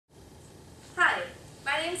Hi,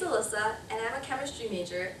 my name is Alyssa, and I'm a chemistry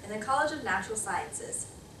major in the College of Natural Sciences.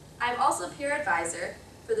 I'm also peer advisor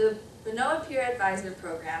for the Manoa Peer Advisor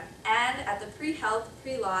Program and at the Pre-Health,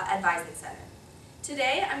 Pre-Law Advising Center.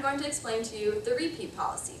 Today, I'm going to explain to you the repeat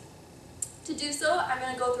policy. To do so, I'm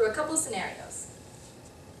going to go through a couple scenarios.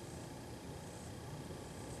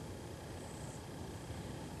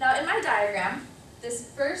 Now, in my diagram,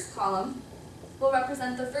 this first column will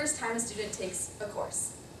represent the first time a student takes a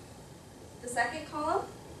course. The second column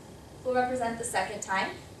will represent the second time,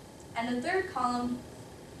 and the third column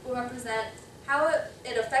will represent how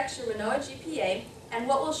it affects your Manoa GPA and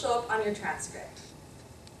what will show up on your transcript.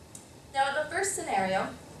 Now, in the first scenario,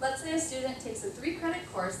 let's say a student takes a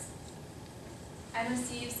 3-credit course and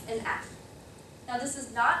receives an F. Now, this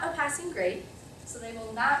is not a passing grade, so they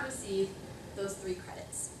will not receive those 3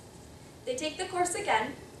 credits. They take the course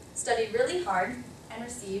again, study really hard, and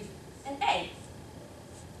receive an A.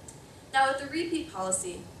 Now, with the repeat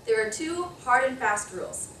policy, there are 2 hard and fast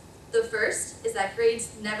rules. The first is that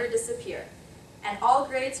grades never disappear, and all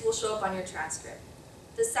grades will show up on your transcript.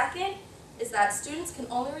 The second is that students can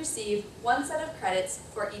only receive 1 set of credits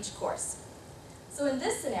for each course. So in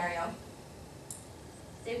this scenario,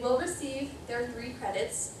 they will receive their 3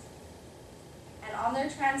 credits, and on their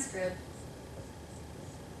transcript,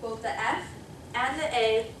 both the F and the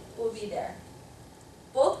A will be there.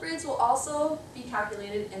 Both grades will also be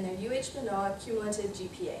calculated in their UH Manoa cumulative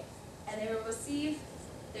GPA, and they will receive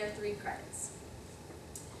their 3 credits.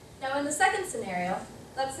 Now, in the second scenario,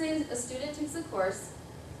 let's say a student takes a course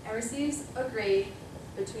and receives a grade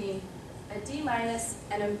between a D-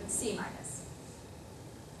 and a C-.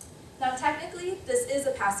 Now, technically, this is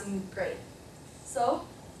a passing grade, so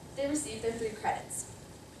they receive their 3 credits.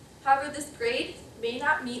 However, this grade may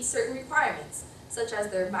not meet certain requirements, such as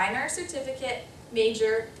their minor, certificate,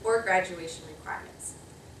 major, or graduation requirements.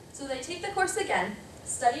 So they take the course again,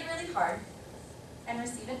 study really hard, and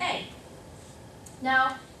receive an A.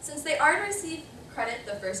 Now, since they already received credit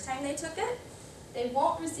the first time they took it, they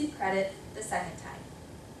won't receive credit the second time.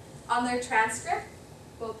 On their transcript,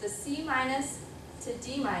 both the C- to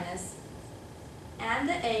D- and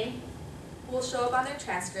the A will show up on their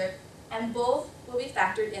transcript, and both will be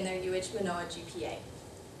factored in their UH Manoa GPA.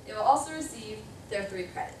 They will also receive their 3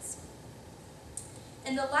 credits.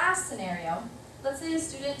 In the last scenario, let's say a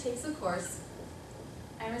student takes a course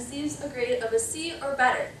and receives a grade of a C or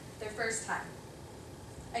better their first time.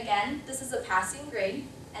 Again, this is a passing grade,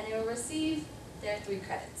 and they will receive their 3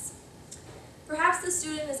 credits. Perhaps the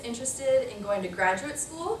student is interested in going to graduate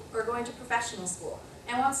school or going to professional school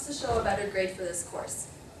and wants to show a better grade for this course.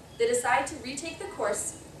 They decide to retake the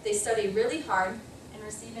course, they study really hard, and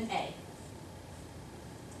receive an A.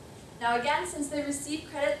 Now again, since they received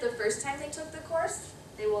credit the first time they took the course,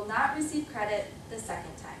 they will not receive credit the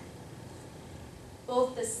second time.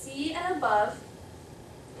 Both the C and above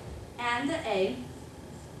and the A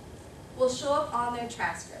will show up on their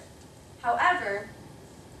transcript. However,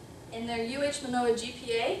 in their UH Manoa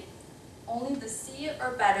GPA, only the C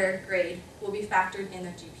or better grade will be factored in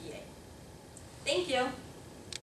their GPA. Thank you.